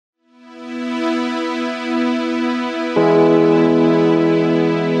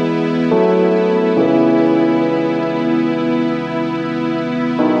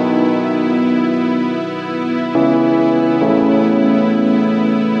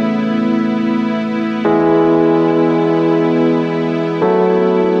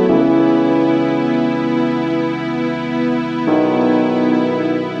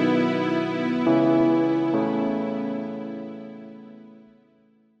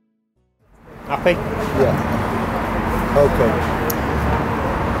Happy? Yeah. Okay.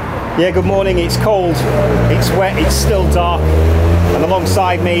 Yeah, good morning. It's cold, it's wet, it's still dark, and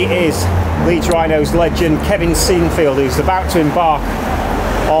alongside me is Leeds Rhinos legend Kevin Sinfield, who's about to embark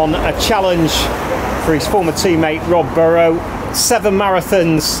on a challenge for his former teammate Rob Burrow. 7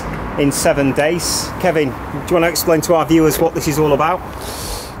 marathons in 7 days. Kevin, do you want to explain to our viewers what this is all about?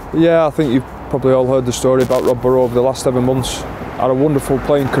 Yeah, I think you've probably all heard the story about Rob Burrow over the last 7 months. Had a wonderful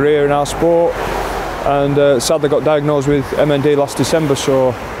playing career in our sport, and sadly got diagnosed with MND last December. So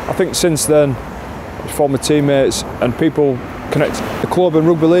I think since then, former teammates and people connected to the club and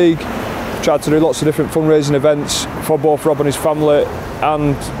rugby league, tried to do lots of different fundraising events for both Rob and his family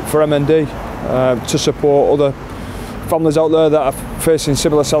and for MND to support other families out there that are facing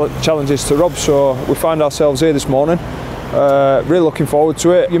similar challenges to Rob. So we find ourselves here this morning. Really looking forward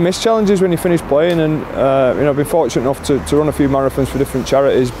to it. You miss challenges when you finish playing, and I've been fortunate enough to run a few marathons for different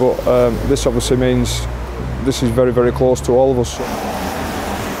charities, but this obviously means this is very, very close to all of us.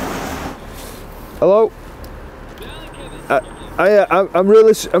 Hello. I'm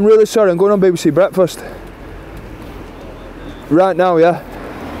really sorry. I'm going on BBC Breakfast right now. Yeah.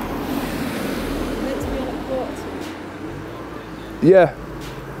 Yeah.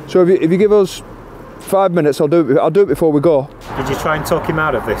 So if you give us 5 minutes, I'll do it before we go. Did you try and talk him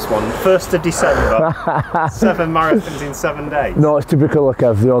out of this one? 1st of December, 7 marathons in 7 days. No, it's typical of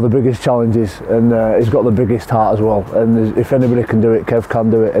Kev, the biggest challenges, and he's got the biggest heart as well. And if anybody can do it, Kev can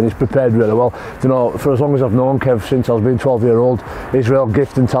do it, and he's prepared really well. For as long as I've known Kev, since I was being 12-year-old, his real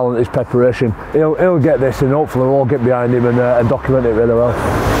gift and talent is preparation. He'll get this, and hopefully we'll all get behind him and document it really well.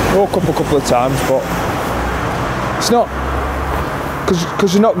 Woke up a couple of times, but it's not.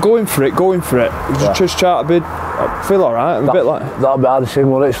 Because you're not going for it. You just try to be, feel alright. I'm a bit like. That'll be hard to sing,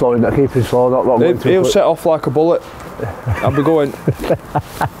 won't it? Slowing, keeping slow, not going too He'll quick. set off like a bullet. I'll be going.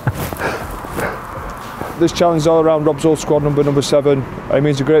 This challenge is all around Rob's old squad number 7. It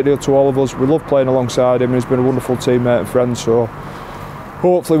means a great deal to all of us. We love playing alongside him, and he's been a wonderful teammate and friend. So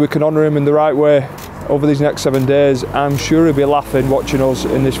hopefully we can honour him in the right way over these next 7 days. I'm sure he'll be laughing watching us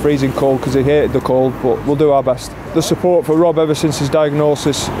in this freezing cold, because he hated the cold, but we'll do our best. The support for Rob ever since his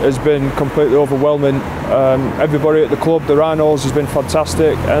diagnosis has been completely overwhelming. Everybody at the club, the Rhinos, has been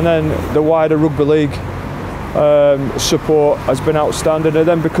fantastic, and then the wider rugby league support has been outstanding. And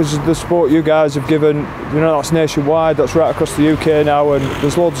then because of the support you guys have given, that's nationwide, that's right across the UK now, and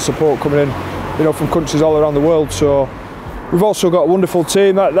there's loads of support coming in, from countries all around the world. So we've also got a wonderful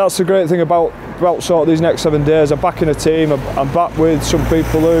team. That's the great thing about sort of these next 7 days. I'm back in a team. I'm back with some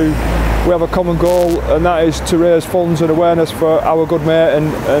people who we have a common goal, and that is to raise funds and awareness for our good mate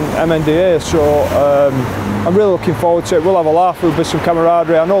and MNDA. So I'm really looking forward to it. We'll have a laugh. There'll be some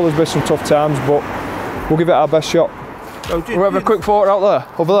camaraderie. I know there's been some tough times, but we'll give it our best shot. We'll have a quick photo out there,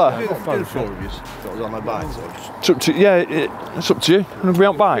 over there. Do the 4 of you that was on my bike. It's up to you. Yeah, it's up to you. We're going to be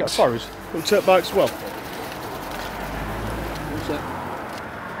on bikes. Yeah, sorry. We'll take bikes as well.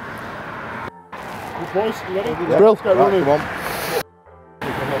 Boys, you ready? Yeah. Brill. Right, come on.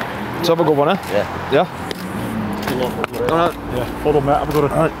 Let's have a good one, eh? Yeah. All right. Yeah. Hold on, mate. Have a good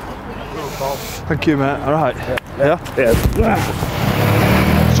one. All right. Thank you, mate. All right. Yeah.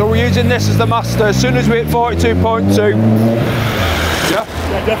 So we're using this as the master. As soon as we hit 42.2. Yeah.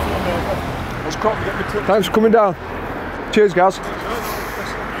 Yeah, definitely, mate. Let's crop and get me tips. Thanks for coming down. Cheers, guys.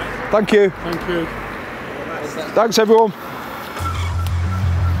 Thank you. Thank you. Thanks, everyone.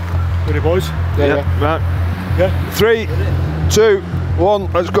 Ready, boys? Yeah. Right. Yeah. 3, 2,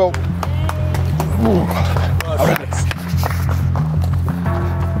 1. Let's go. All right.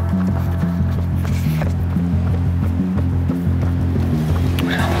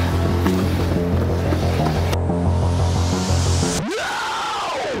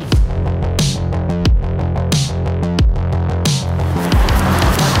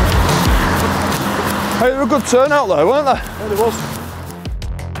 Hey, they were a good turnout there, weren't they? Yeah, there was.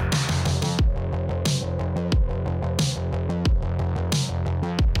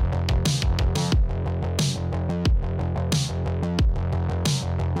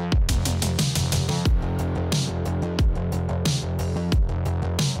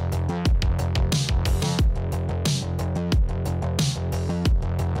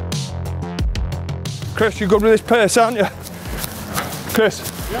 Chris, you're good with this pace, aren't you?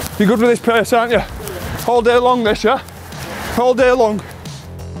 Chris, yeah. You're good with this pace, aren't you? Yeah. All day long this, yeah? All day long.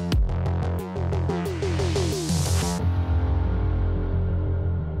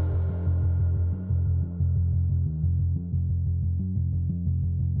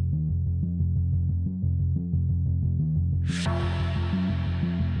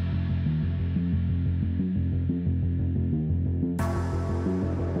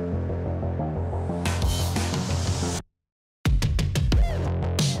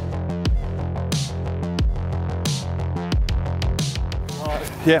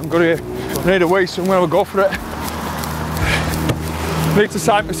 Yeah, I'm going to need a wee, so I'm going to go for it. Need to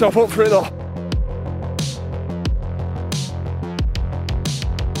psych myself up for it though.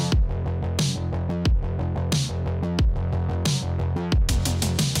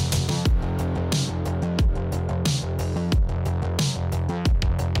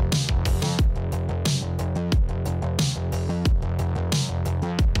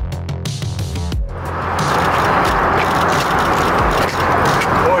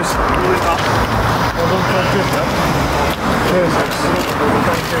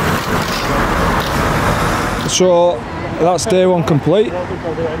 So that's day one complete,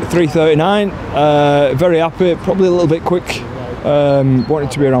 3:39, very happy, probably a little bit quick, wanted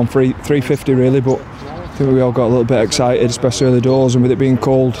to be around 3:50 really, but I think we all got a little bit excited, especially early doors, and with it being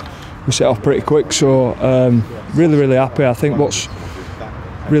cold we set off pretty quick, so really happy. I think what's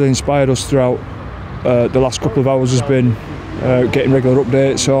really inspired us throughout the last couple of hours has been getting regular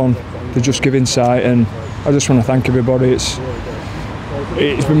updates on the Just Giving site, and I just want to thank everybody.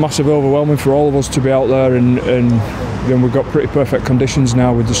 It's been massively overwhelming for all of us to be out there, and then we've got pretty perfect conditions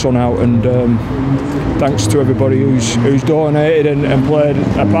now with the sun out, and thanks to everybody who's donated and played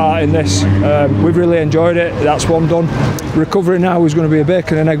a part in this. We've really enjoyed it. That's one done. Recovery now is going to be a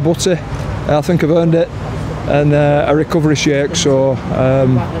bacon and egg butty. I think I've earned it, and a recovery shake, so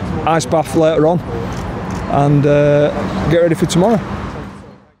ice bath later on, and get ready for tomorrow.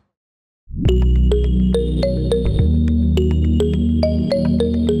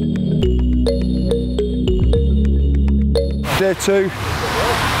 Day two,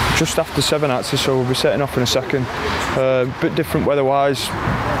 just after 7 actually, so we'll be setting off in a second. Bit different weather-wise,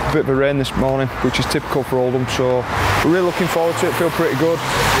 bit of a rain this morning, which is typical for Oldham, so we're really looking forward to it. Feel pretty good,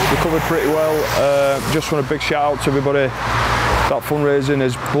 recovered pretty well. Just want a big shout out to everybody. That fundraising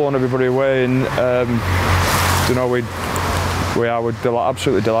has blown everybody away, and you know, we're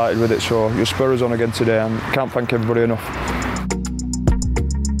absolutely delighted with it, so you'll spur us on again today, and can't thank everybody enough.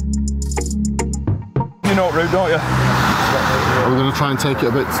 You know what route, don't you? We're going to try and take it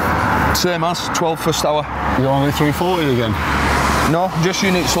a bit. Same as 12 first hour. You're only 340 again? No, just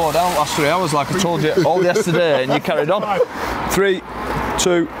you need to slow down last 3 hours like I told you all yesterday, and you carried on. 3,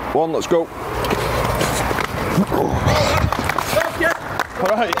 2, 1, let's go. All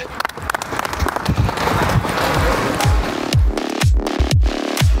right.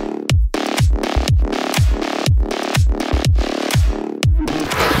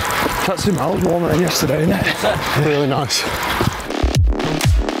 That's a miles warmer than yesterday, isn't it? Really nice.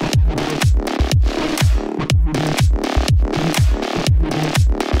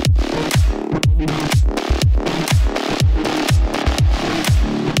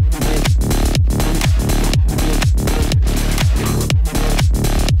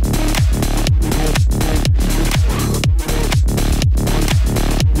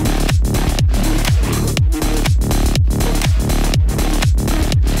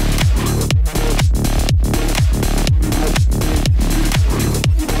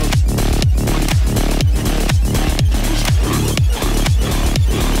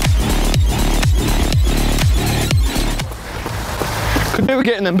 We were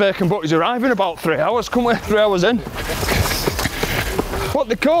getting them bacon butties arriving about 3 hours, couldn't we? 3 hours in. What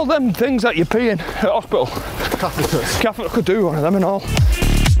they call them things that you pee in at hospital? Catheters. Catheter, could do one of them and all.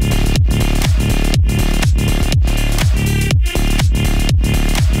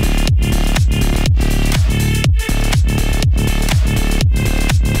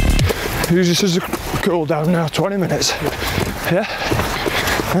 Use this as a cool down now, 20 minutes. Yeah,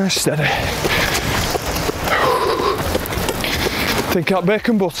 nice, steady. Think out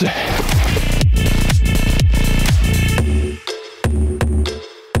bacon butty.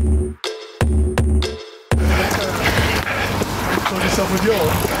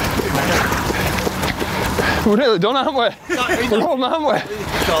 We're nearly done, aren't we? We're home, aren't we?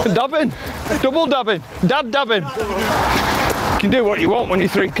 Dabbing, double dabbing, dad dabbing. You can do what you want when you're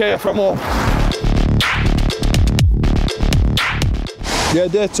 3K from home. Yeah,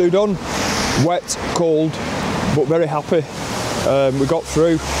 day two done. Wet, cold, but very happy. We got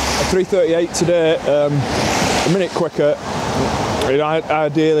through. 3:38 today, a minute quicker.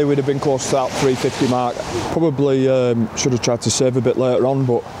 Ideally we'd have been close to that 3:50 mark. Probably should have tried to save a bit later on,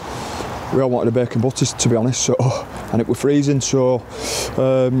 but we all wanted a bacon butty, to be honest, so, and it was freezing, so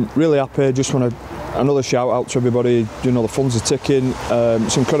really happy. Just want another shout out to everybody. You know, the funds are ticking.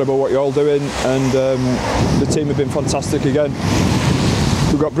 It's incredible what you're all doing, and the team have been fantastic again.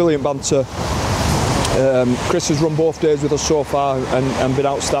 We've got brilliant banter. Chris has run both days with us so far and been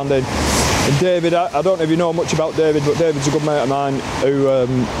outstanding. And David, I don't know if you know much about David, but David's a good mate of mine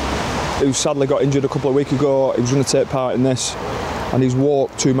who sadly got injured a couple of weeks ago. He was going to take part in this. and he's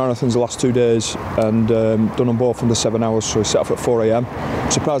walked 2 marathons the last 2 days and done them both under 7 hours, so he set off at 4 a.m.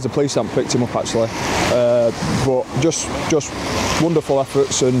 Surprised the police haven't picked him up actually, but just wonderful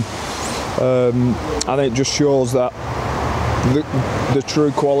efforts, and I think it just shows that the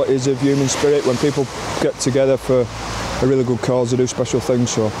true qualities of human spirit when people get together for a really good cause, they do special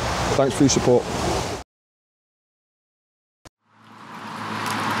things. So thanks for your support.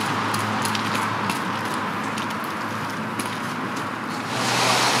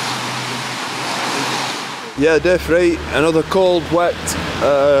 Yeah, day 3, another cold, wet.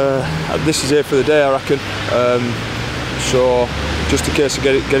 This is here for the day, I reckon. So just a case of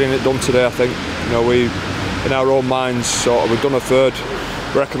getting it done today, I think. You know, we, in our own minds, sort of, we've done a third.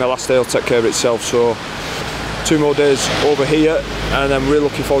 We reckon the last day will take care of itself. So 2 more days over here, and then we're really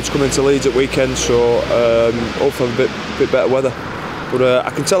looking forward to coming to Leeds at weekend. So hopefully a bit better weather. But I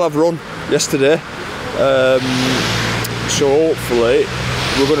can tell I've run yesterday. So hopefully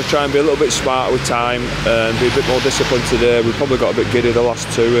we're going to try and be a little bit smarter with time and be a bit more disciplined today. We've probably got a bit giddy the last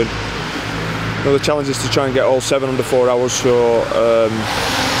 2, and you know, the challenge is to try and get all 7 under 4 hours, so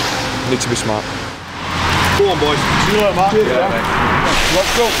need to be smart. Go on, boys. See you later, Matt. Yeah,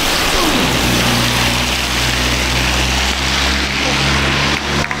 let's go.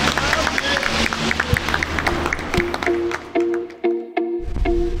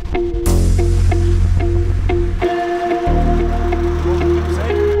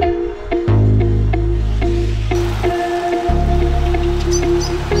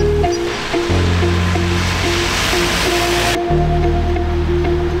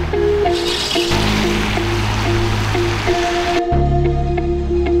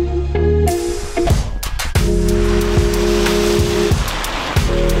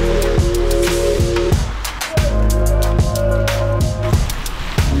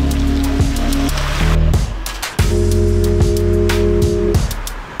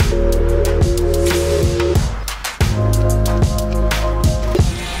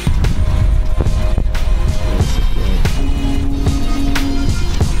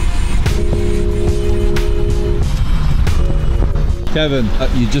 Kevin,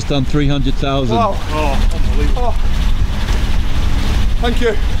 you've just done 300,000. Wow. Oh, unbelievable. Oh. Thank you.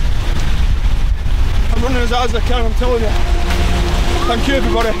 I'm running as hard as I can, I'm telling you. Thank you,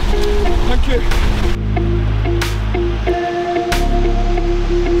 everybody. Thank you.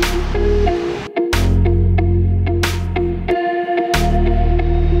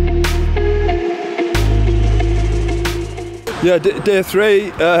 Yeah, day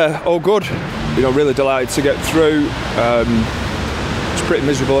 3, all good. You know, really delighted to get through. It's pretty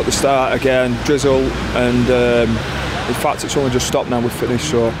miserable at the start again, drizzle, and in fact it's only just stopped now, we've finished,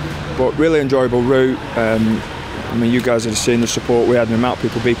 so, but really enjoyable route. I mean, you guys have seen the support we had, and the amount of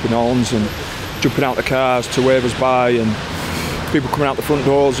people beeping horns and jumping out the cars to wave us by, and people coming out the front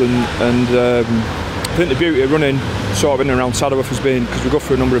doors, and I think the beauty of running sort of in and around Saddleworth has been, because we go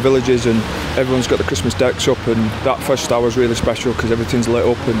through a number of villages and everyone's got the Christmas decks up, and that first hour is really special because everything's lit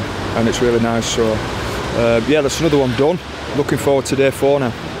up and it's really nice. So yeah, that's another one done. Looking forward to day 4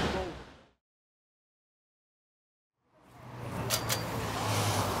 now.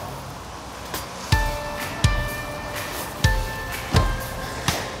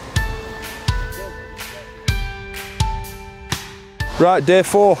 Right, day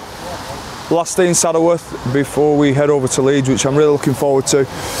 4. Last day in Saddleworth before we head over to Leeds, which I'm really looking forward to.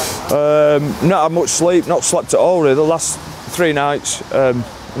 Not had much sleep, not slept at all really the last 3 nights. I'm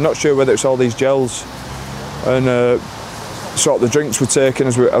not sure whether it's all these gels and sort of the drinks we're taking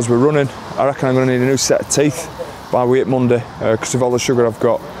as we're running. I reckon I'm going to need a new set of teeth by we hit Monday because of all the sugar I've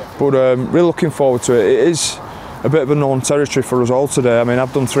got. But really looking forward to it. It is a bit of a known territory for us all today. I mean,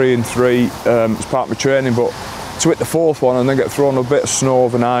 I've done 3 and 3 as part of my training, but to hit the 4th one and then get thrown a bit of snow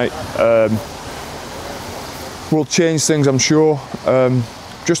overnight will change things, I'm sure.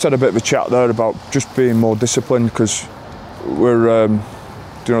 Just had a bit of a chat there about just being more disciplined, because we're, you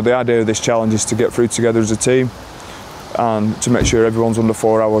know, the idea of this challenge is to get through together as a team and to make sure everyone's under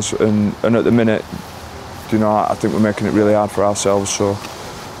 4 hours. And at the minute, you know, I think we're making it really hard for ourselves. So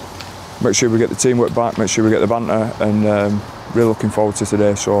make sure we get the teamwork back, make sure we get the banter, and really looking forward to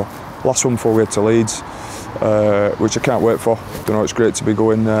today. So last one before we head to Leeds. Which I can't wait for. You know, it's great to be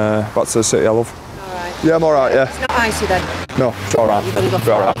going back to the city I love. All right. Yeah, I'm all right, yeah. It's not icy then? No, it's all right. It's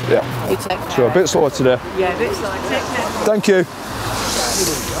all right, yeah. You take So a bit slower today. Yeah, a bit slower. Take care. Thank you.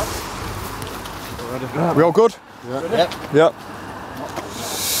 We all good? Yeah. Yeah.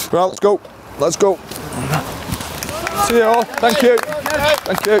 Well, let's go. Let's go. See you all. Thank you.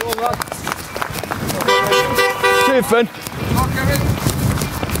 Thank you. See you, Finn.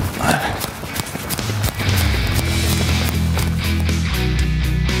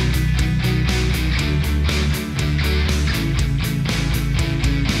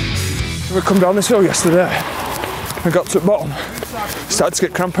 So we come down this hill yesterday. We got to the bottom. Started to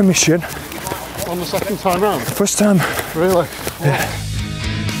get cramp in my shin. On the second time round? First time. Really? Yeah.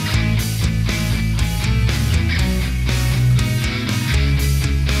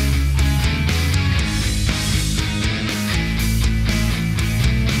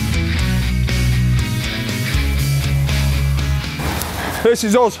 This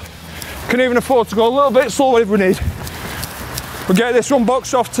is us. Can even afford to go a little bit slower if we need. We'll get this one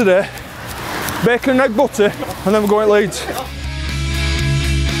boxed off today. Bacon and egg butty, and then we're going to Leeds.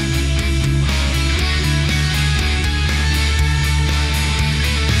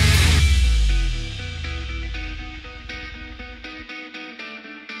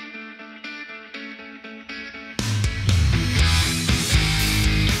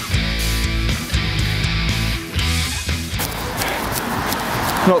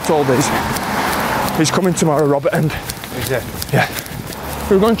 Not told he's coming tomorrow, Robert End. Is it? Yeah.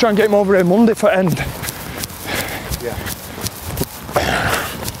 We're going to try and get him over here Monday for End. Yeah.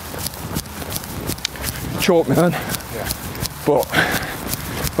 Choke me then. Yeah. But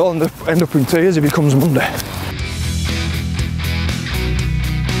we'll end up in tears if he comes Monday.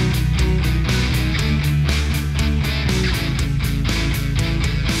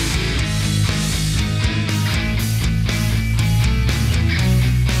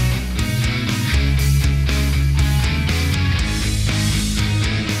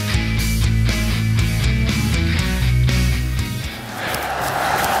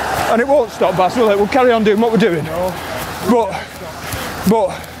 And it won't stop, Bass, will it? We'll carry on doing what we're doing. No.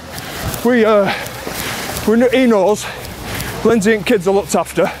 But he knows Lindsay and kids are looked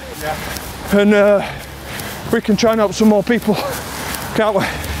after. Yeah. And we can try and help some more people, can't we?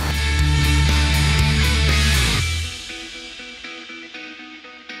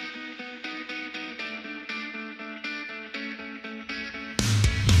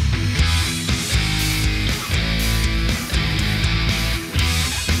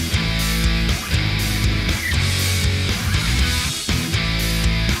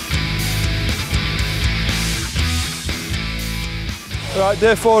 Right,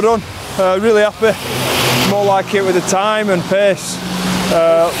 day 4 done. Really happy. More like it with the time and pace.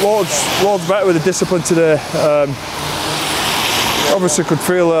 Loads better with the discipline today. Obviously could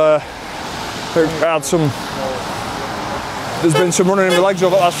feel there's been some running in my legs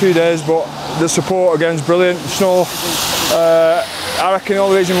over the last few days, but the support again is brilliant. Snow, I reckon the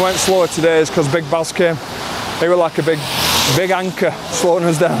only reason we went slower today is because Big Baz came. He was like a big anchor slowing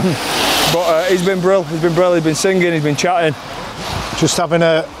us down. But he's been brilliant, he's been singing, he's been chatting. Just having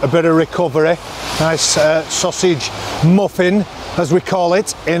a bit of recovery. Nice sausage muffin, as we call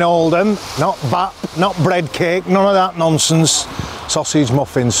it in Oldham. Not bap, not bread cake, none of that nonsense. Sausage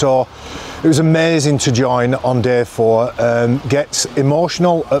muffin. So it was amazing to join on day 4. Gets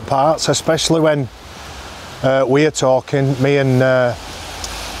emotional at parts, especially when we are talking, me and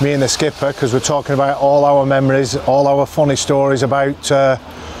the skipper, because we're talking about all our memories, all our funny stories about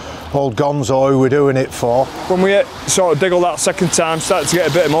old Gonzo, who we're doing it for. When we sort of diggled that second time, started to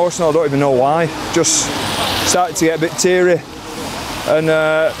get a bit emotional. I don't even know why. Just started to get a bit teary, and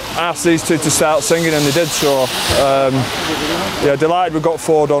asked these two to start singing, and they did. So yeah, delighted we got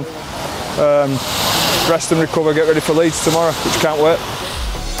 4 done. Rest and recover, get ready for Leeds tomorrow, which can't wait.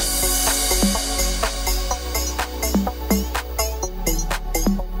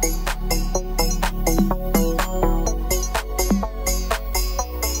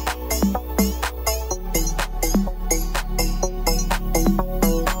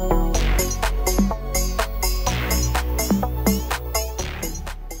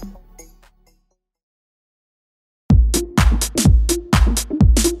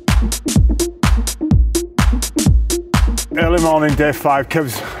 Early morning, day 5.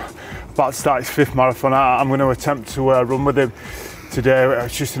 Kev's about to start his 5th marathon. I'm going to attempt to run with him today.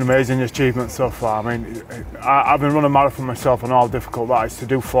 It's just an amazing achievement so far. I mean, I've been running a marathon myself. I know how difficult that is to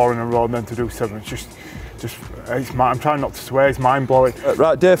do 4 in a row and then to do 7. It's just I'm trying not to swear. It's mind blowing.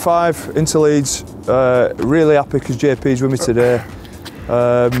 Right, day 5 into Leeds. Really happy because JP's with me today.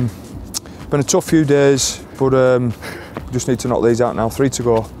 Been a tough few days, but just need to knock these out now. 3 to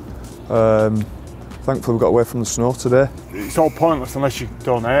go. Thankfully we got away from the snow today. It's all pointless unless you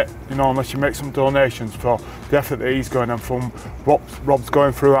donate, you know, unless you make some donations for the effort that he's going, and from Rob's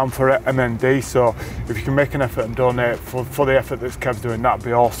going through and for MND. So if you can make an effort and donate for the effort that Kev's doing, that'd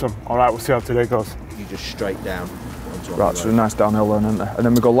be awesome. All right, we'll see how today goes. You just straight down. Right, so a nice downhill then, isn't there? And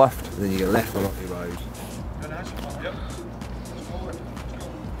then we go left. And then you go left on Rocky Road.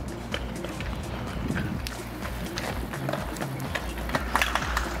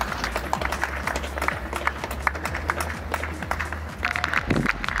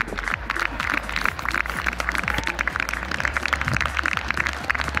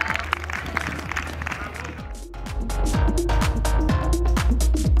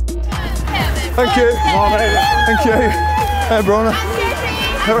 Thank you. Thank you. Hey, Brona.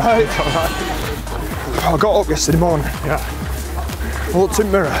 All right. I got up yesterday morning. Yeah. I looked in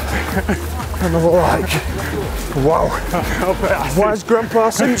the mirror and I was like, wow, why has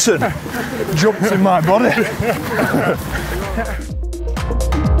Grandpa Simpson jumped in my body?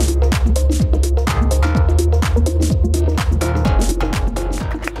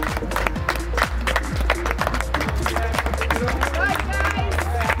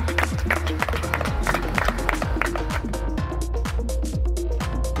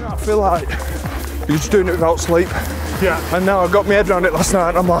 I feel like you're just doing it without sleep. Yeah. And now I got my head around it last night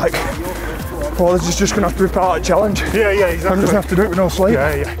and I'm like, well, this is just going to have to be part of the challenge. Yeah, yeah, exactly. I'm just going to have to do it with no sleep.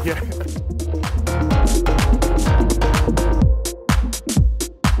 Yeah, yeah, yeah.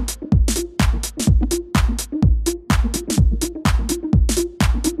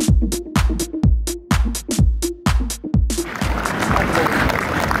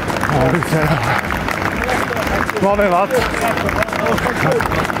 Morning, lads.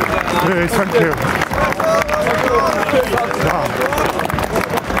 Really, thank you.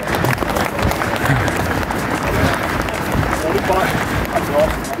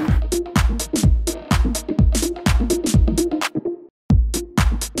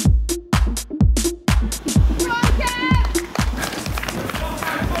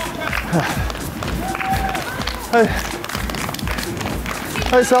 Hey.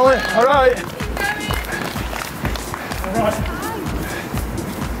 Hey, Sally. All right.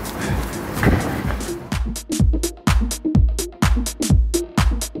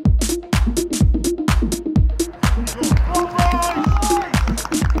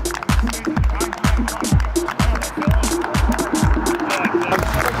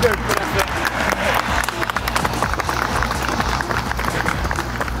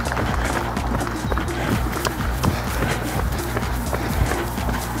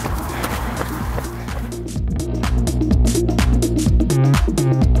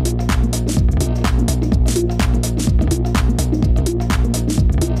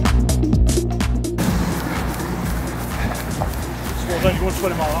 Then you go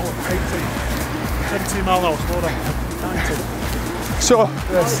 20 mile an hour, 18, 17 mile an hour, slow down, 90. So,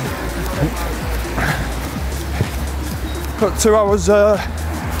 got 2 hours,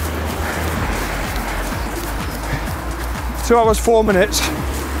 2 hours 4 minutes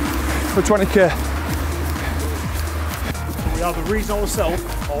for 20k. So we either reason ourselves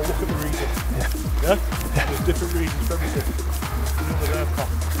or look at the reason. Yeah? There's different reasons for everything.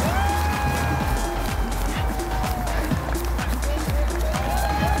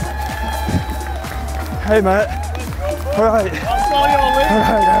 Hey mate. All right.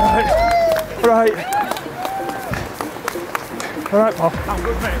 All right. All right, pal. I'm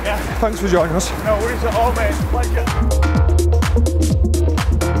good, mate, yeah. Thanks for joining us. No worries at all, mate. Pleasure.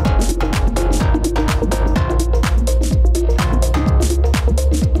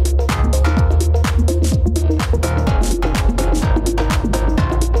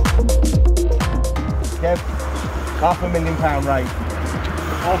 Kev, £500,000 rate.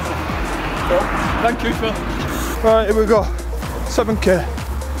 Awesome. Thank you, Phil. Right, here we go. 7k.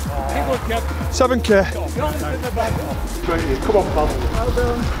 7k. Come on, pal.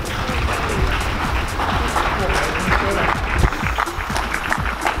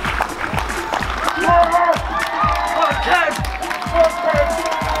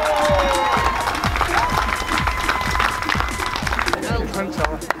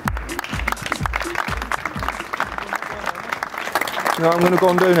 You know what I'm going to go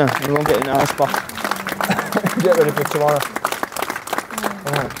and do now? I'm going to get in the ice bath. Get ready for tomorrow.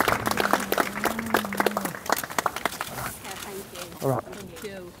 All right. All right.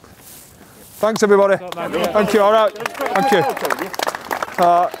 Thanks, everybody. Thank you. All right. Thank you.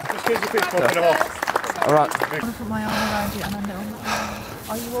 All right. I put my arm around you and I know.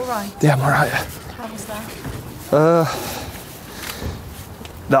 Are you all right? Yeah, I'm all right. How was that?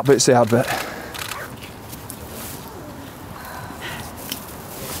 That bit's the hard bit.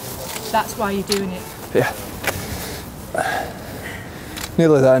 That's why you're doing it. Yeah.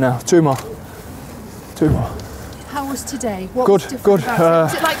 Nearly there now. 2 more. 2 more. How was today? What Good, was different good. about it?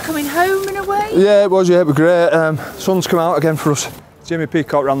 Was it like coming home in a way? Yeah, it was. Yeah, it was great. Sun's come out again for us. Jimmy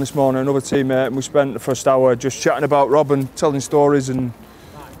Peacock ran this morning, another teammate, and we spent the first hour just chatting about Rob and telling stories, and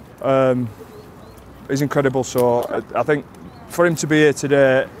he's incredible. So I think for him to be here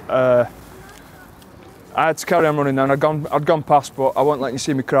today, I had to carry on running now, and I'd gone past, but I won't let you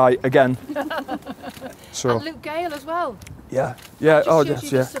see me cry again. So. And Luke Gale as well. Yeah, yeah, Oh, yes,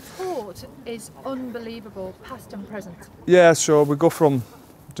 the yeah. support is unbelievable, past and present. Yeah, so we go from,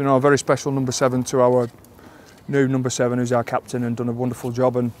 you know, a very special number 7 to our new number 7, who's our captain and done a wonderful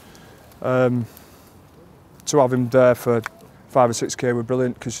job, and To have him there for 5 or 6k were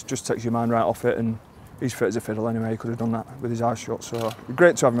brilliant, because it just takes your mind right off it, and he's fit as a fiddle anyway. He could have done that with his eyes shut, so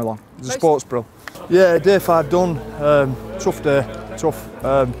great to have him along. He's a sports bro. Yeah, day 5 done. Tough day, tough.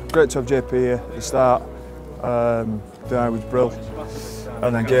 Great to have JP here at the start. The eye was brill,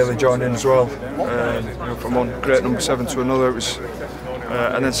 and then Gailey joined in as well. From one great number 7 to another, it was,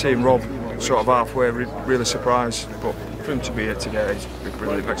 and then seeing Rob sort of halfway, really surprised. But for him to be here today, it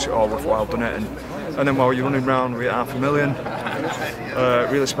really makes it all worthwhile, doesn't it? And then while you're running around, we hit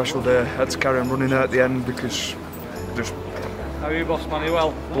 $500,000. Really special day. Had to carry on running at the end because just how are you, boss man?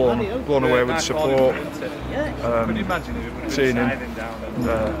 Well, blown away with the support. Seeing him,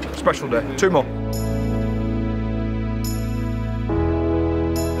 special day. 2 more.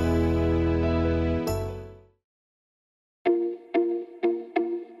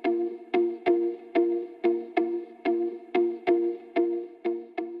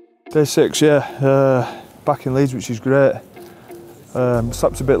 Day 6, yeah, back in Leeds, which is great.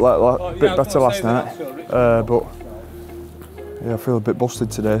 Slept a bit better last night, but yeah, I feel a bit busted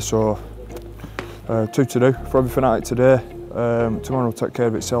today. So 2 to do for every fanatic today. Tomorrow will take care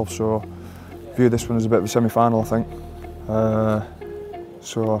of itself. So view this one as a bit of a semi-final, I think.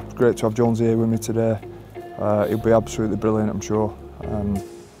 So it's great to have Jonesy here with me today. He'll be absolutely brilliant, I'm sure. You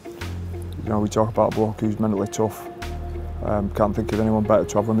know, we talk about a bloke who's mentally tough. Can't think of anyone better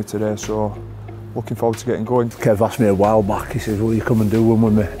to have with me today, so looking forward to getting going. Kev asked me a while back, he says, will you come and do one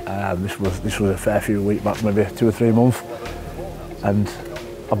with me? This was a fair few weeks back, maybe 2 or 3 months. And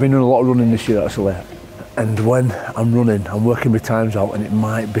I've been doing a lot of running this year actually. And when I'm running, I'm working my times out, and it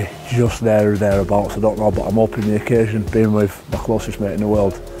might be just there or thereabouts, I don't know, but I'm hoping the occasion, being with my closest mate in the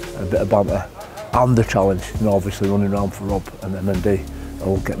world, a bit of banter, and the challenge, you know, obviously running around for Rob and MND.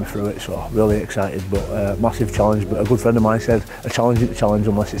 Will get me through it, so really excited. But massive challenge. But a good friend of mine said a challenge isn't a challenge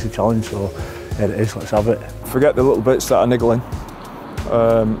unless it's a challenge, so here it is, let's have it. Forget the little bits that are niggling.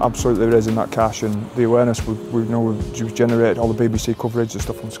 Absolutely raising that cash, and the awareness we know we've generated, all the BBC coverage, the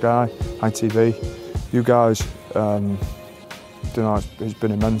stuff on Sky, ITV. You guys, you know, it's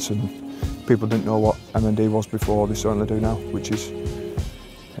been immense, and people didn't know what MND was before, they certainly do now, which is, you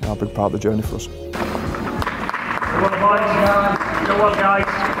know, a big part of the journey for us. Go on, boys. Go on, guys.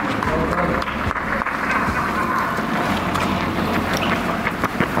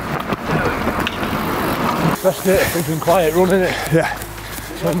 Best day, it's been quiet run, isn't it? Yeah.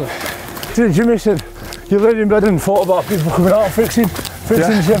 Did you miss it? You laid in bed and thought about people coming out fixing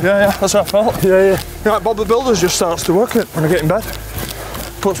yeah. Gym? Yeah, that's how I felt. Yeah. Right, Bob the Builder's just starts to work it when I get in bed.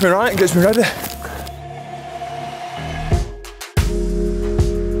 Puts me right and gets me ready.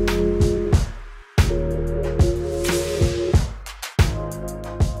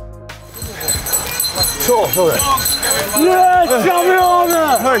 Yes, champion!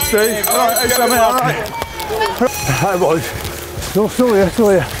 Hey Steve. Alright, Hi boys. No, still here.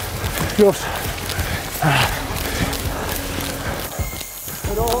 Just. I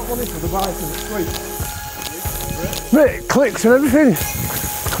don't want money for the bike and it's sweet. Mate, it clicks and everything.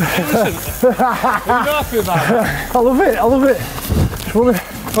 I love it. It's funny. I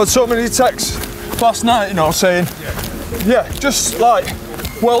had so many texts last night, you know, saying, yeah, just like,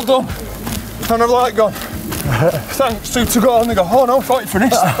 well done. And I've like gone, thanks, 2 to go, and they go, oh no, I thought you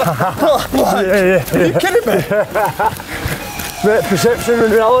finished. Yeah. Are you kidding me? Mate, perception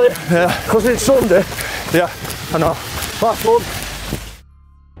and reality. Yeah. Because it's Sunday. Yeah, I know. That's fun.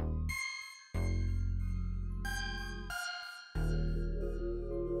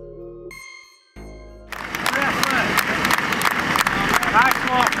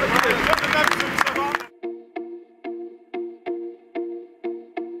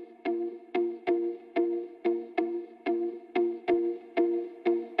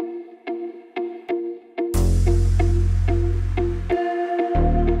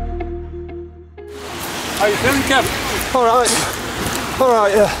 How you feeling, Kev? Alright,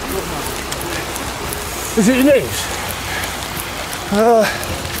 yeah. Is it your knees?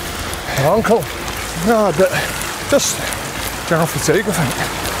 Your ankle? No, but just general fatigue, I think.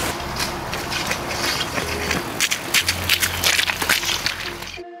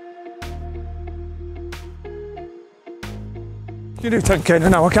 You do 10k in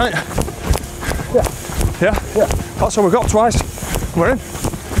an hour, can't you? Yeah? Yeah. That's all we got twice. We're in.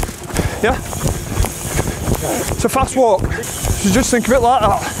 Yeah? It's a fast walk. So just think of it like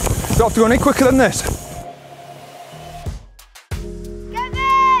that. You don't have to go any quicker than this.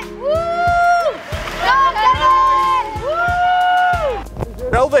 Kevin! Woo! Go, Kevin!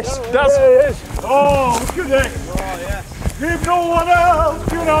 Woo! Elvis, Daz. Oh, look at it. Oh, yes. If no one else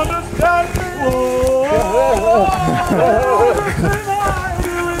can understand me, oh,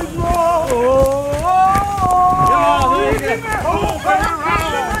 I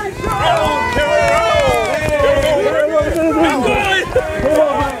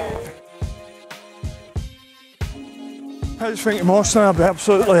just think emotionally I'll be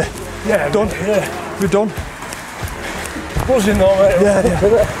absolutely done. We're done. Buzzing though, mate. Yeah.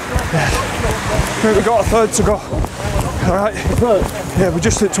 We've got a third to go. Alright. Yeah, we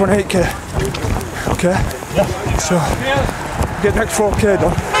just hit 28k. Okay. So get next 4k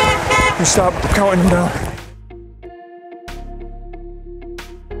done and start counting them down.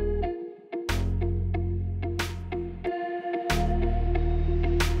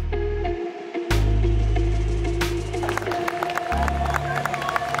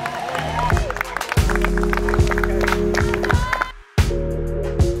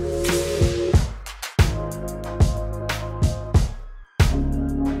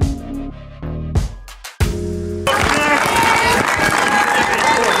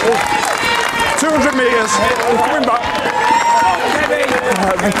 Coming back.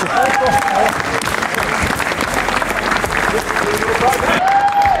 Right, thank you.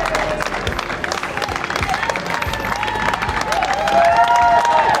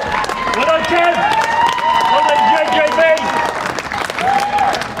 Well done, Kev. Well done, JJB.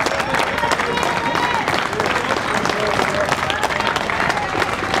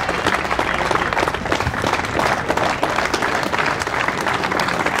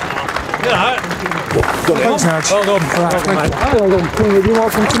 Thanks, Nige. Well done. Right, thank you. Well done. Can you do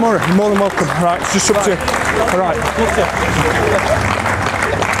more from tomorrow? You're more than welcome. Right, it's just up to you. Alright.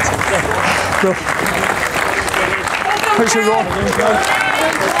 Good. Thanks, everyone. Right.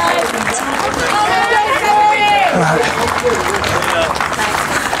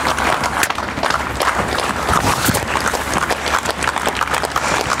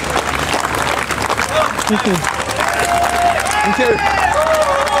 Thank you. Thank you.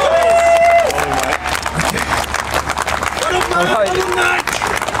 All right.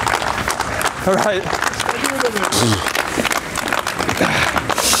 All right.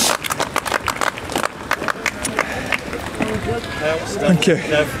 Thank you.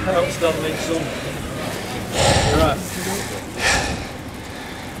 Outstanding, son. Right.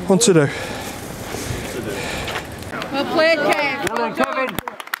 What to do? Well played, Kev. Well done, Kevin.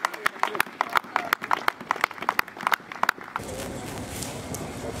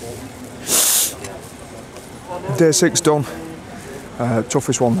 Day 6 done.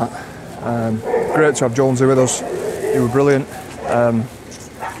 Toughest one that. Great to have Jonesy with us. He was brilliant.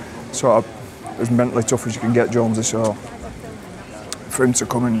 Sort of as mentally tough as you can get, Jonesy. So for him to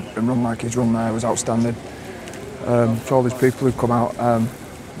come in and run like he's run there was outstanding. To all these people who've come out,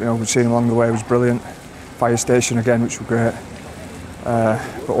 you know, we've seen him along the way, it was brilliant. Fire station again, which was great.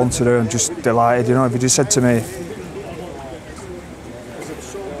 But one to do, I'm just delighted. You know, if he just said to me,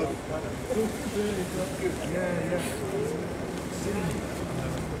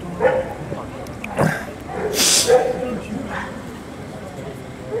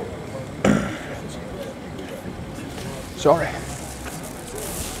 sorry.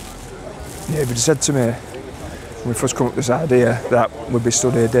 Yeah, if he'd said to me when we first come up with this idea that we'd be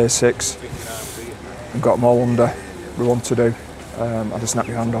stood here day 6 and got them all under we want to do, I'd have snapped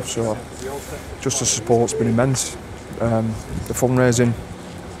your hand off. So just the support's been immense. The fundraising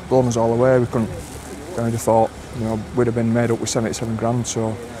blown us all away. We couldn't, I'd have thought, you know, we'd have been made up with 77 grand.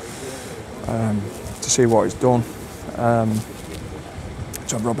 So to see what he's done, to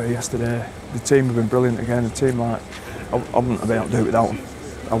have Rob here yesterday, the team have been brilliant again. The team, like, I wouldn't have been able to do it without them.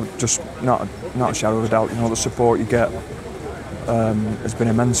 I would just, not a shadow of a doubt, you know, the support you get has been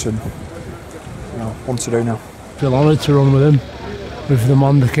immense, and you know, what to do now. I feel honoured to run with him, with the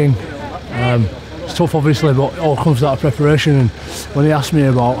man, the king. It's tough obviously, but it all comes to that preparation, and when he asked me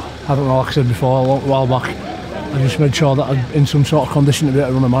about, I don't know, like I said before, a while back, I just made sure that I'm in some sort of condition to be able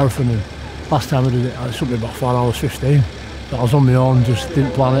to run a marathon, and last time I did it, it took me about 4 hours 15. But I was on my own, just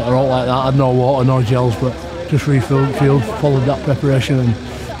didn't plan it or all like that. I had no water, no gels, but just refilled, followed that preparation and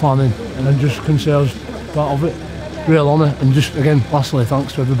planning, and then just can say I was part of it. Real honour, and just again, lastly,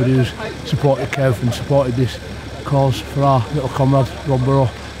 thanks to everybody who's supported Kev and supported this cause for our little comrade Rob Burrow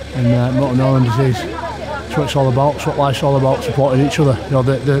and Motor Neurone Disease. That's what it's all about. It's what life's all about, supporting each other. You know,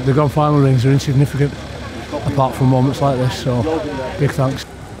 the grand final rings are insignificant apart from moments like this. So big thanks.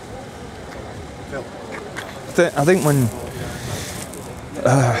 I think when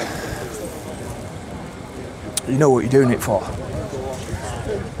you know what you're doing it for,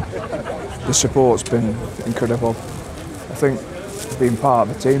 the support's been incredible. I think being part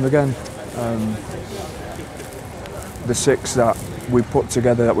of the team again, the 6 that we put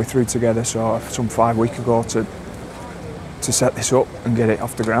together, that we threw together some 5 weeks ago to set this up and get it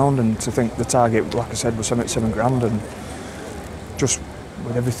off the ground, and to think the target, like I said, was 77 grand, and just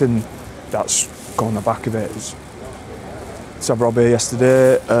with everything that's gone on the back of it, to have Rob here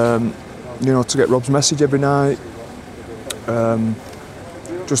yesterday, you know, to get Rob's message every night,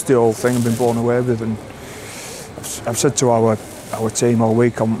 just the whole thing I've been blown away with. And I've said to our team all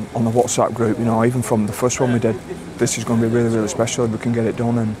week on the WhatsApp group, you know, even from the first one we did, this is going to be really, really special if we can get it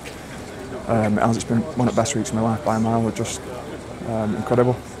done. And as it's been one of the best weeks of my life by a mile, it's just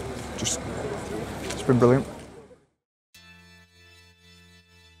incredible. Just, it's been brilliant.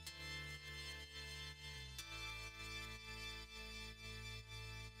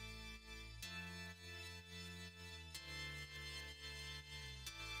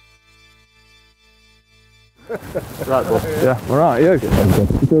 Right, bud. Yeah, all right, you?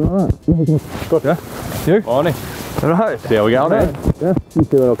 You doing all right? Good. Yeah? You? Morning. All right. See how we get on, eh? Yeah. You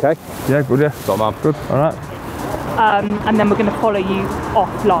doing okay? Yeah, good, yeah. Top man. Good, all right. And then we're going to follow you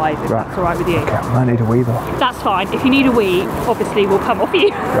off live, if that's all right with you. Okay, I need a wee though. That's fine. If you need a wee, obviously we'll come off you.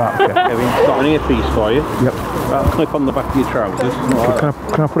 Right, okay. Kevin, got an earpiece for you. Yep. Clip on the back of your trousers. Can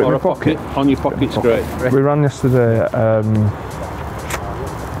I put it in my pocket? On your pocket's great. We ran yesterday,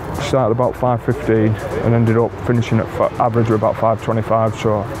 started about 5:15 and ended up finishing at average of about 5:25,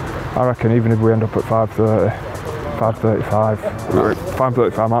 so I reckon even if we end up at 5:30, 5:35,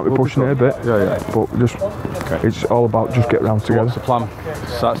 5:35 might be pushing it a bit. Yeah. But just, it's all about just getting round together. What's the plan?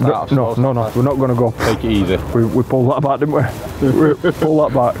 No, we're not going to go. Take it easy. We pulled that back, didn't we? We pulled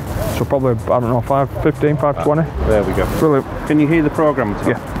that back. So probably, I don't know, 5:15, 5:20. There we go. Brilliant. Can you hear the programme?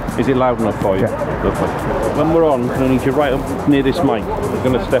 Yeah. Is it loud enough for you? Yeah. Lovely. When we're on, I need you right up near this mic. We're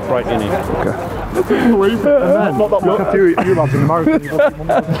going to step right in here. Okay. Not that much after you lads in the marathon.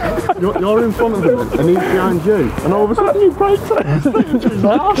 You're in front of him and he's behind you, and all of a sudden you break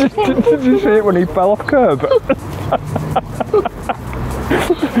it. Did you see it when he fell off curb?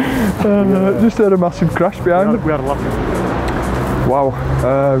 Just heard a massive crash behind him. We had a laugh. Wow.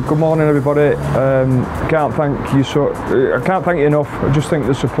 Good morning, everybody. I can't thank you enough. I just think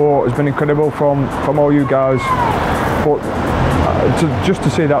the support has been incredible from all you guys. But just to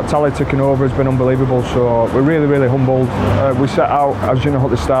see that tally ticking over has been unbelievable. So we're really, really humbled. We set out, as you know, at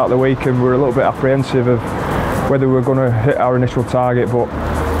the start of the week, and we were a little bit apprehensive of whether we were going to hit our initial target. But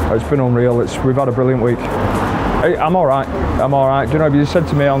it's been unreal. We've had a brilliant week. I'm all right. Do you know, if you said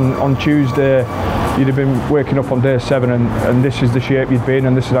to me on Tuesday you'd have been waking up on day 7 and this is the shape you'd be in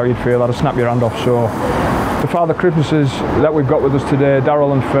and this is how you'd feel, I'd have snapped your hand off. So the Father Christmases that we've got with us today,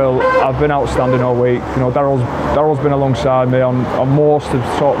 Daryl and Phil, have been outstanding all week. You know, Daryl's been alongside me on most of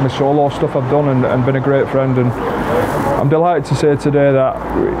sort of my solo stuff I've done and been a great friend. And I'm delighted to say today that,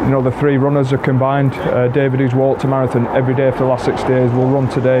 you know, the 3 runners are combined. David, who's walked a marathon every day for the last 6 days, will run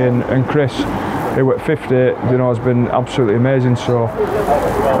today, and Chris, who at 50, you know, has been absolutely amazing. So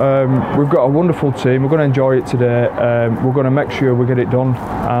we've got a wonderful team. We're going to enjoy it today. We're going to make sure we get it done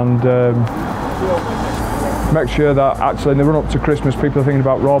and make sure that actually in the run up to Christmas, people are thinking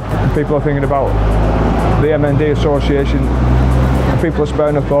about Rob, people are thinking about the MND Association, and people are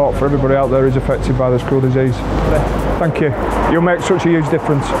sparing a thought for everybody out there who's affected by this cruel disease. Thank you. You'll make such a huge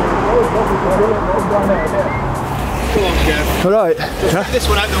difference. Come on, Kev. All right. Yeah. This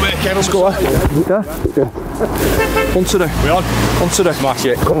one out the way, Kev. Let's go. Yeah. One to do. We on? One to do. Smash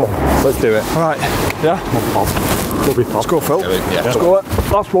it. Come on. Let's do it. All right. Yeah. Let's go, Phil. Yeah. Let's go.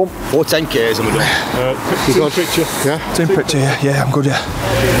 Last one. 4 10Ks and we're doing. Team picture. Yeah. Team picture. Yeah. I'm good. Yeah.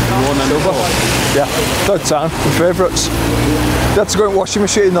 Silver. Yeah. 3rd time. My favourites. You had to go in washing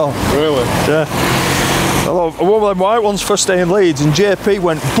machine though. Really? Yeah. I wore them white ones first day in Leeds, and JP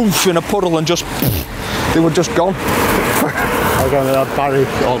went boof in a puddle and just. They were just gone. I was going to have Barry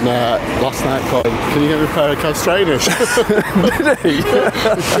on last night calling, can you get me a pair of Kev's trainers? Did he?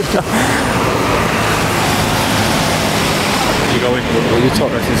 You going? Will you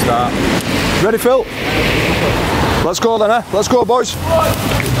talk to start? Ready, Phil? Let's go then, eh? Let's go, boys.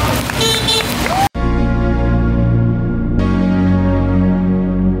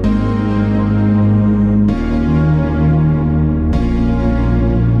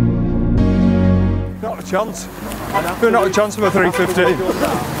 Not a chance. Not a chance of a 3:15.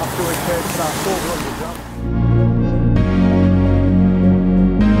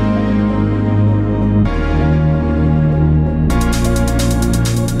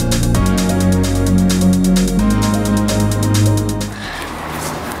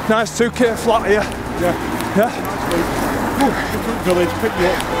 Nice 2K flat here. Yeah. Village, pick you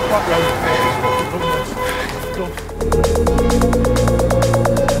up, back round.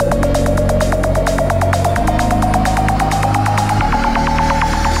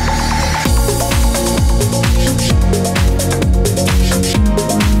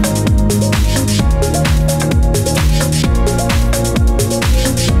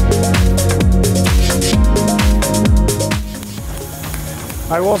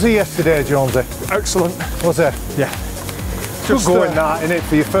 How was he yesterday, Jonesy? Excellent. Was he? Yeah. Good going that, innit,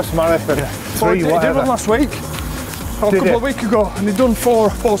 for your first marathon. Yeah. Three, He did whatever. one last week. Or a Did couple he? of weeks ago, and he'd done four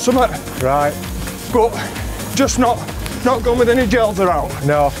summit. Right. But just not going with any gels around.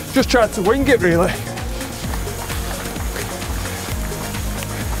 No. Just tried to wing it really.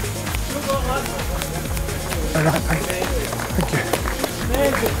 All right,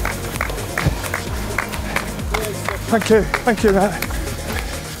 thank you. Thank you, mate.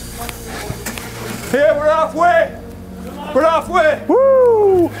 Here, we're halfway. We're halfway.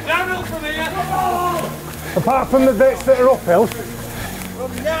 Woo! Downhill from here. Apart from the bits that are uphill.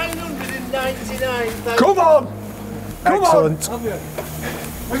 From 999,000. Come on. Come Excellent. on.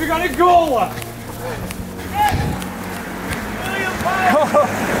 Have you got a goal?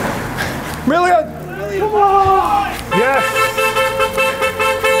 Million. Come on! Yes.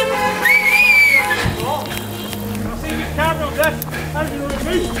 I'll see your camera up there. How do you want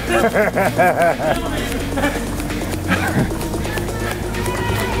me?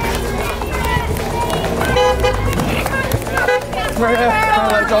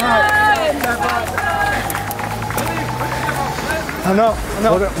 I know.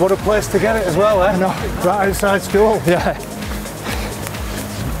 What a place to get it as well, eh? I know. Right outside school. Yeah.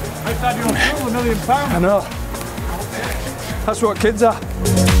 Outside your school, £1 million. I know. That's what kids are.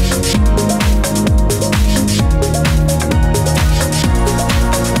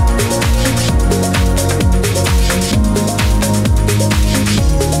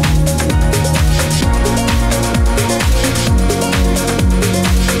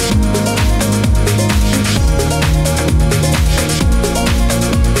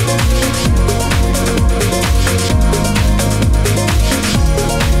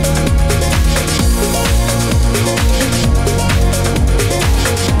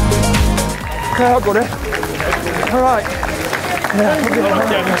 Yeah, I got it. All right.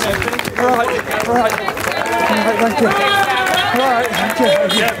 Yeah, all right. All right. Thank you. All right, thank you.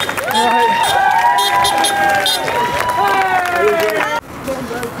 All right.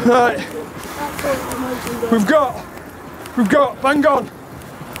 Right. We've got, bang on.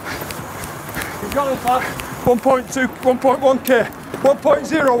 You've got this, lad. 1.2, 1.1k,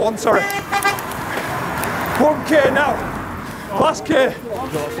 1.01, sorry. 1k now. Last K.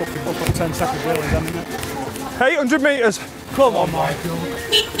 10 seconds really, then, isn't it? 800 metres. Come on, Mike.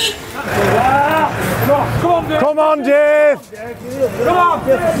 Come on, Dave. Come on.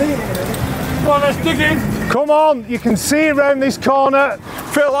 Come on, let's dig in. Come on, you can see around this corner.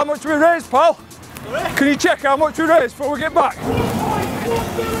 Phil, how much we raised, pal? Can you check how much we raised before we get back? 1.1.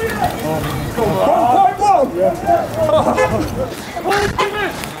 Oh.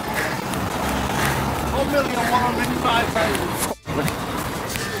 1,105,000.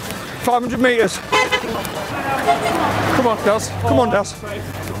 500 metres. Come on, Daz. Come on, Daz.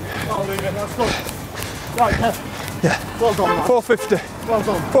 Right, Kev. Yeah. Well done, man. 450. Well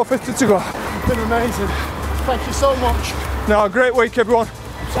done. 450 to go. It's been amazing. Thank you so much. No, great week, everyone.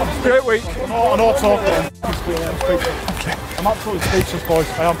 Great week. Oh, and also, okay. I'm absolutely speechless, boys.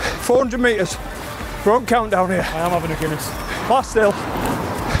 I am. 400 metres. We're on countdown here. I am having a Guinness. Last hill.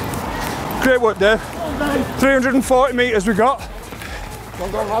 Great work, Dave. 340 metres we got.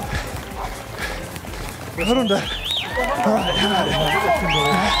 Well done, lad. Well done, Dave. All right.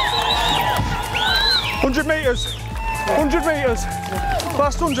 100 metres. 100 metres.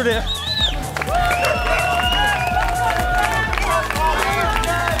 Last 100 here.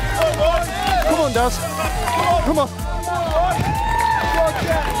 Come on, Daz. Come on.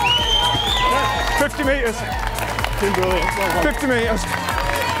 50 metres. 50 metres.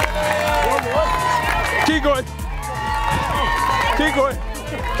 Keep going. Keep going.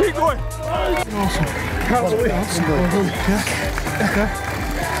 Keep going. Awesome. Can't believe it. Okay.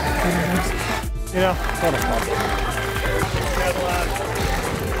 Yeah.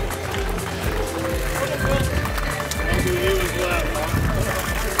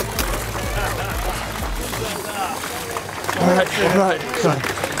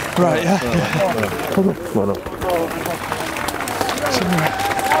 Right, yeah. Come on up.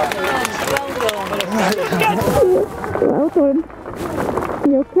 Well done.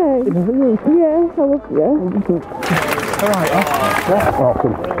 You okay? Yeah, I love you. All right,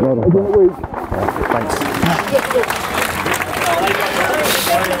 Awesome. Well done. Great week. Thanks.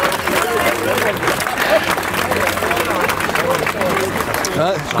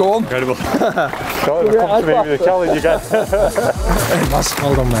 Right, go on. Incredible. Come to me with a challenge again.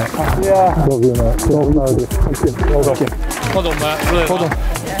 Well done, mate. Yeah. Love you, mate. Well done. Thank you. Well done. Well done, mate. Brilliant, Well done. man.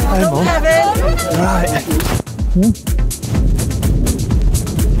 Hey, Mum. Right.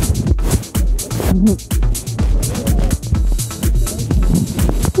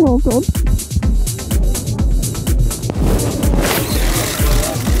 Well done.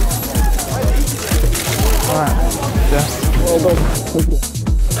 Well done.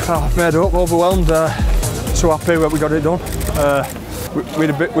 Oh, made up, overwhelmed. So happy that we got it done. We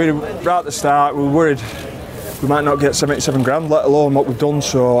right at the start, we were worried we might not get 77 grand, let alone what we've done.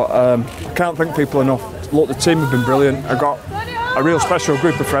 So I can't thank people enough. Look, the team have been brilliant. I got a real special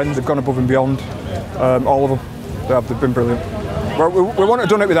group of friends. They've gone above and beyond. All of them. They've been brilliant. We wouldn't have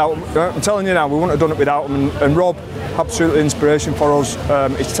done it without them. I'm telling you now, we wouldn't have done it without them. And Rob, absolutely inspiration for us.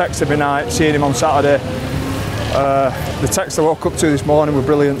 His texts every night, seeing him on Saturday. The text I woke up to this morning were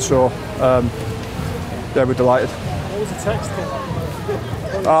brilliant, so yeah, we're delighted. What was the text?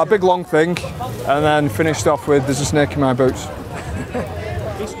 A big long thing, and then finished off with "There's a snake in my boots."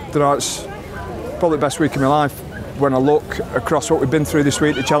 It's probably the best week of my life. When I look across what we've been through this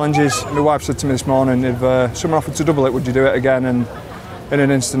week, the challenges, my wife said to me this morning, if someone offered to double it, would you do it again? And in an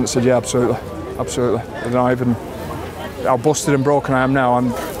instant I said, yeah, absolutely, absolutely. And I even how busted and broken I am now,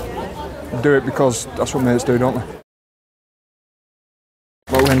 I'm do it because that's what mates do, don't they?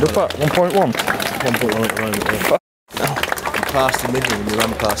 What we end up at? 1.1? 1.1 at the moment, yeah. Past the middle and we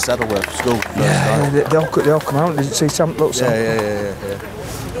ran past Saddleworth School. Yeah, they all come out. Did you see Sam? Look, Sam?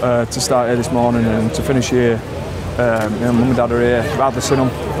 Yeah. To start here this morning and to finish here, mum and dad are here. I've hardly seen them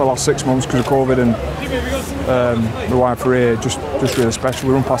for the last 6 months because of COVID, and my wife are here. Just really special.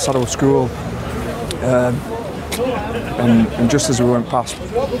 We run past Saddleworth School, and just as we went past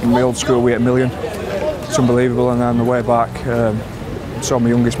my old school, we hit 1 million. It's unbelievable. And then the way back, saw my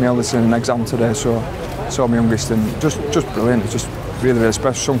youngest, my eldest, in an exam today. So. Saw my youngest, and just brilliant. It's just really, really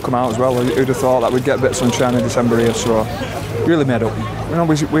special. Sun come out as well. Who'd have thought that we'd get a bit of sunshine in December here? So really made up. You know,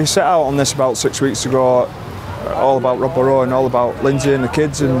 we set out on this about 6 weeks ago, all about Rob Burrow and all about Lindsay and the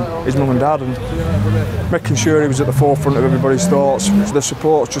kids and his mum and dad, and making sure he was at the forefront of everybody's thoughts. The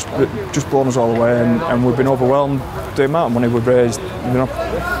support's just blown us all away, and we've been overwhelmed. The amount of money we've raised, you know,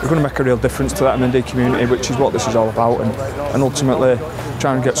 we're going to make a real difference to that MND community, which is what this is all about, and ultimately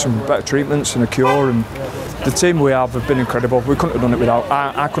trying to get some better treatments and a cure. And the team we have been incredible. We couldn't have done it without.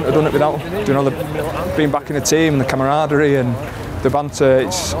 I couldn't have done it without them. You know, being back in a team, the camaraderie and the banter.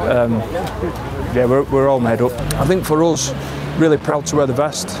 It's yeah, we're all made up. I think for us, really proud to wear the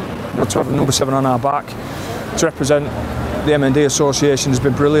vest, you know, to have number 7 on our back, to represent the MND Association has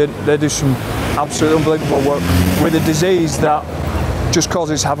been brilliant. They do some absolutely unbelievable work with a disease that just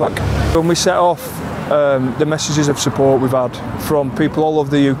causes havoc. When we set off, the messages of support we've had from people all over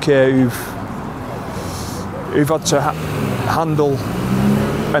the UK who've had to handle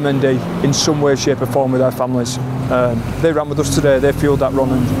MND in some way, shape or form with their families. They ran with us today, they fueled that run,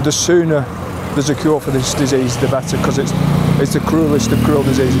 and the sooner there's a cure for this disease, the better, because it's the cruelest of cruel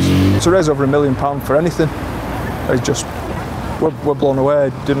diseases. To raise over £1 million for anything, it's just, we're blown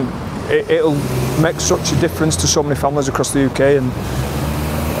away. It'll make such a difference to so many families across the UK, and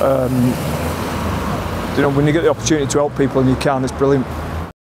you know, when you get the opportunity to help people and you can, it's brilliant.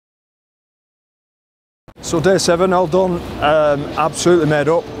 So day 7, all done, absolutely made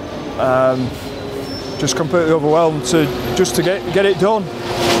up. Just completely overwhelmed to get it done.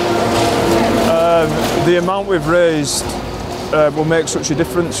 The amount we've raised will make such a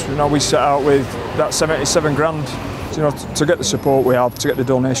difference. You know, we set out with that 77 grand. You know, to get the support we have, to get the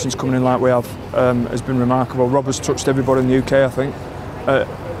donations coming in like we have, has been remarkable. Rob has touched everybody in the UK, I think.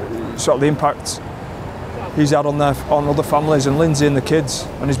 Sort of the impact he's had on other families, and Lindsay and the kids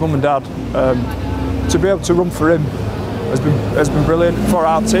and his mum and dad. To be able to run for him has been brilliant. For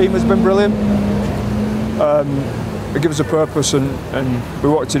our team, has been brilliant. It gives us a purpose, and we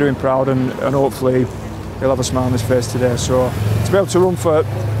wanted to do him proud, and hopefully he'll have a smile on his face today. So to be able to run for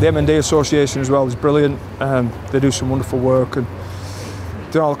the MND Association as well is brilliant. They do some wonderful work, and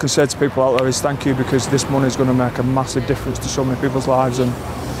all I can say to people out there is thank you, because this money is going to make a massive difference to so many people's lives. And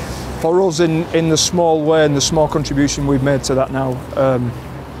for us, in the small way and the small contribution we've made to that now,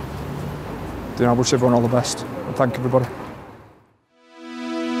 I wish everyone all the best, and thank everybody.